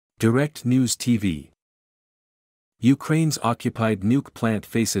Direct News TV. Ukraine's occupied nuke plant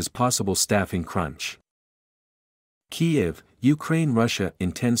faces possible staffing crunch. Kyiv, Ukraine. Russia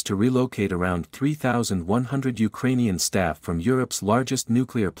intends to relocate around 3,100 Ukrainian staff from Europe's largest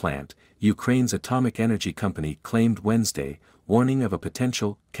nuclear plant, Ukraine's atomic energy company claimed Wednesday, warning of a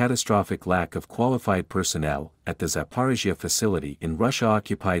potential catastrophic lack of qualified personnel at the Zaporizhzhia facility in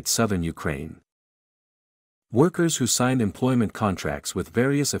Russia-occupied southern Ukraine. Workers who signed employment contracts with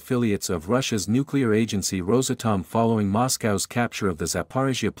various affiliates of Russia's nuclear agency Rosatom following Moscow's capture of the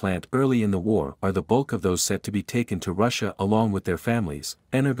Zaporizhzhia plant early in the war are the bulk of those set to be taken to Russia along with their families,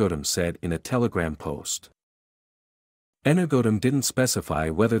 Energoatom said in a Telegram post. Energoatom didn't specify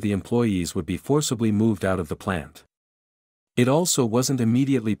whether the employees would be forcibly moved out of the plant. It also wasn't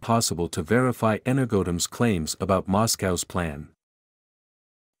immediately possible to verify Energoatom's claims about Moscow's plan.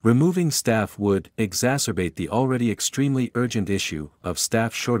 Removing staff would exacerbate the already extremely urgent issue of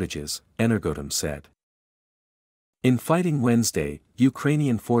staff shortages, Energoatom said. In fighting Wednesday,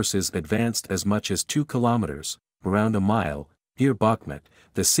 Ukrainian forces advanced as much as 2 kilometers, around a mile, near Bakhmut,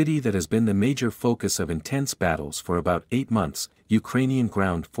 the city that has been the major focus of intense battles for about 8 months, Ukrainian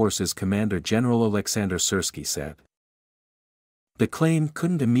Ground Forces Commander General Alexander Syrsky said. The claim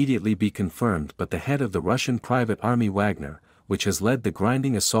couldn't immediately be confirmed, but the head of the Russian private army Wagner, which has led the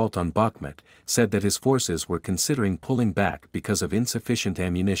grinding assault on Bakhmut, said that his forces were considering pulling back because of insufficient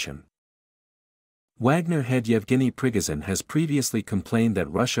ammunition. Wagner head Yevgeny Prigozhin has previously complained that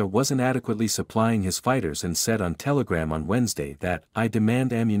Russia wasn't adequately supplying his fighters and said on Telegram on Wednesday that, "I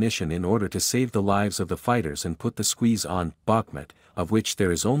demand ammunition in order to save the lives of the fighters and put the squeeze on Bakhmut, of which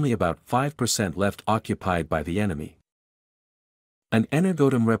there is only about 5% left occupied by the enemy." An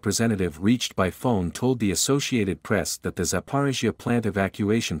Energoatom representative reached by phone told the Associated Press that the Zaporizhzhia plant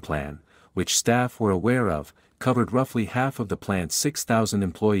evacuation plan, which staff were aware of, covered roughly half of the plant's 6,000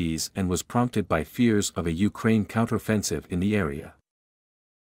 employees and was prompted by fears of a Ukraine counteroffensive in the area.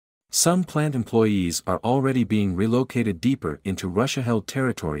 Some plant employees are already being relocated deeper into Russia-held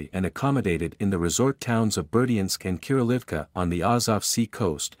territory and accommodated in the resort towns of Berdyansk and Kirilivka on the Azov Sea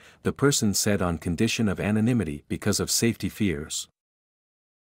coast, the person said on condition of anonymity because of safety fears.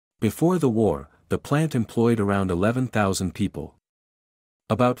 Before the war, the plant employed around 11,000 people.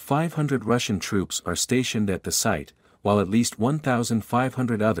 About 500 Russian troops are stationed at the site, while at least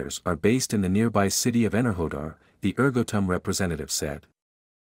 1,500 others are based in the nearby city of Enerhodar, the Energoatom representative said.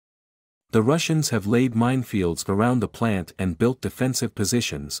 The Russians have laid minefields around the plant and built defensive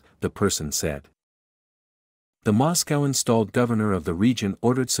positions, the person said. The Moscow-installed governor of the region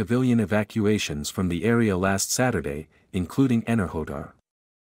ordered civilian evacuations from the area last Saturday, including Enerhodar.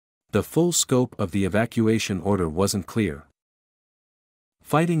 The full scope of the evacuation order wasn't clear.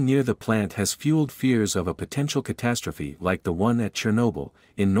 Fighting near the plant has fueled fears of a potential catastrophe like the one at Chernobyl,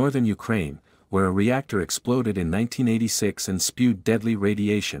 in northern Ukraine, where a reactor exploded in 1986 and spewed deadly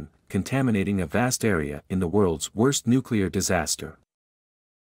radiation, contaminating a vast area in the world's worst nuclear disaster.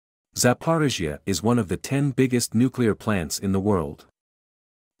 Zaporizhzhia is one of the 10 biggest nuclear plants in the world.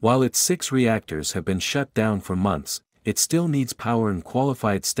 While its 6 reactors have been shut down for months, it still needs power and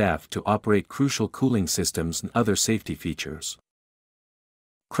qualified staff to operate crucial cooling systems and other safety features.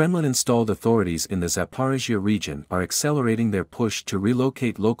 Kremlin-installed authorities in the Zaporizhzhia region are accelerating their push to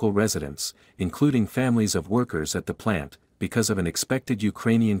relocate local residents, including families of workers at the plant, because of an expected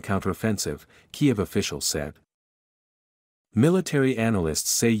Ukrainian counteroffensive, Kyiv officials said. Military analysts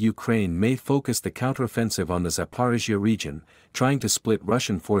say Ukraine may focus the counteroffensive on the Zaporizhzhia region, trying to split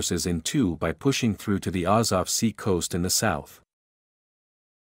Russian forces in two by pushing through to the Azov Sea coast in the south.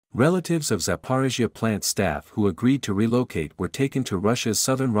 Relatives of Zaporizhzhia plant staff who agreed to relocate were taken to Russia's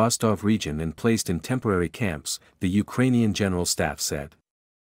southern Rostov region and placed in temporary camps, the Ukrainian General Staff said.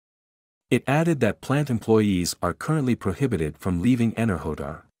 It added that plant employees are currently prohibited from leaving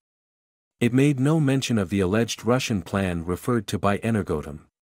Enerhodar. It made no mention of the alleged Russian plan referred to by Energoatom.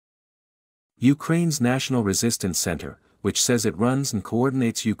 Ukraine's National Resistance Center, which says it runs and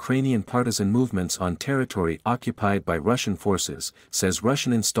coordinates Ukrainian partisan movements on territory occupied by Russian forces, says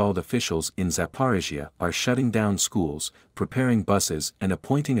Russian-installed officials in Zaporizhzhia are shutting down schools, preparing buses and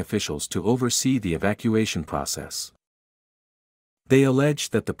appointing officials to oversee the evacuation process. They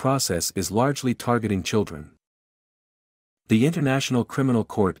allege that the process is largely targeting children. The International Criminal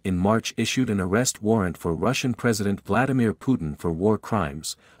Court in March issued an arrest warrant for Russian President Vladimir Putin for war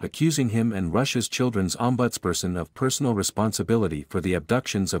crimes, accusing him and Russia's children's ombudsperson of personal responsibility for the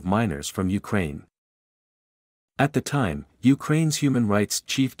abductions of minors from Ukraine. At the time, Ukraine's human rights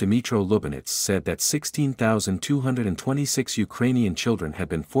chief Dmytro Lubinets said that 16,226 Ukrainian children had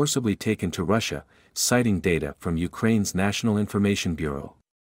been forcibly taken to Russia, citing data from Ukraine's National Information Bureau.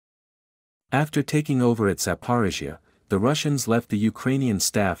 After taking over at Zaporizhzhia, the Russians left the Ukrainian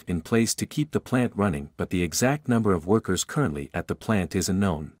staff in place to keep the plant running, but the exact number of workers currently at the plant is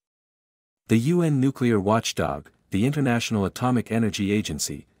unknown. The UN nuclear watchdog, the International Atomic Energy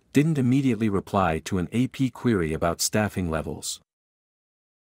Agency, didn't immediately reply to an AP query about staffing levels.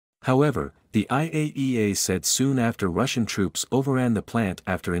 However, the IAEA said soon after Russian troops overran the plant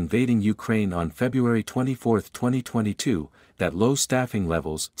after invading Ukraine on February 24, 2022, that low staffing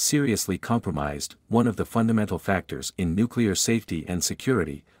levels seriously compromised one of the fundamental factors in nuclear safety and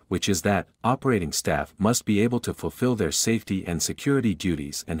security, which is that operating staff must be able to fulfill their safety and security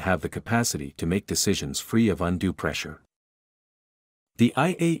duties and have the capacity to make decisions free of undue pressure. The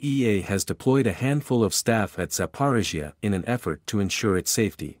IAEA has deployed a handful of staff at Zaporizhzhia in an effort to ensure its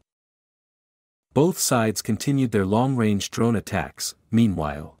safety. Both sides continued their long-range drone attacks.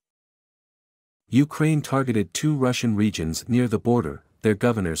 Meanwhile, Ukraine targeted 2 Russian regions near the border, their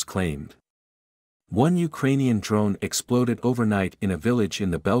governors claimed. One Ukrainian drone exploded overnight in a village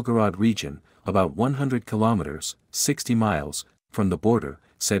in the Belgorod region, about 100 kilometers, 60 miles, from the border,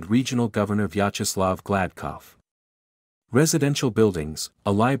 said Regional Governor Vyacheslav Gladkov. Residential buildings,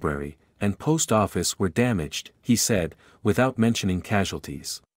 a library, and post office were damaged, he said, without mentioning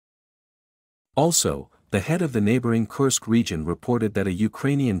casualties. Also, the head of the neighboring Kursk region reported that a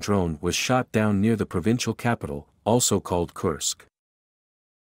Ukrainian drone was shot down near the provincial capital, also called Kursk.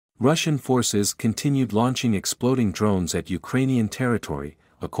 Russian forces continued launching exploding drones at Ukrainian territory,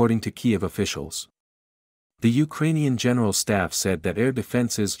 according to Kiev officials. The Ukrainian General Staff said that air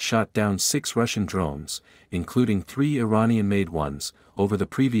defenses shot down 6 Russian drones, including 3 Iranian-made ones, over the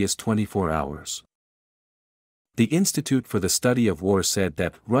previous 24 hours. The Institute for the Study of War said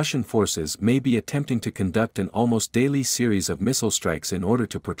that Russian forces may be attempting to conduct an almost daily series of missile strikes in order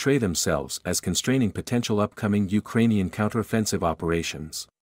to portray themselves as constraining potential upcoming Ukrainian counteroffensive operations.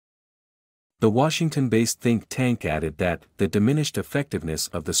 The Washington-based think tank added that the diminished effectiveness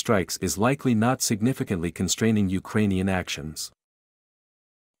of the strikes is likely not significantly constraining Ukrainian actions.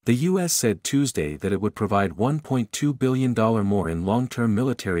 The U.S. said Tuesday that it would provide $1.2 billion more in long-term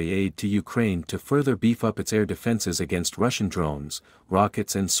military aid to Ukraine to further beef up its air defenses against Russian drones,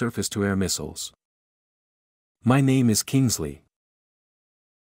 rockets and surface-to-air missiles. My name is Kingsley.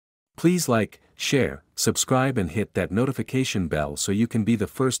 Please like, share, subscribe and hit that notification bell so you can be the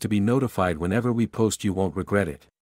first to be notified whenever we post. You won't regret it.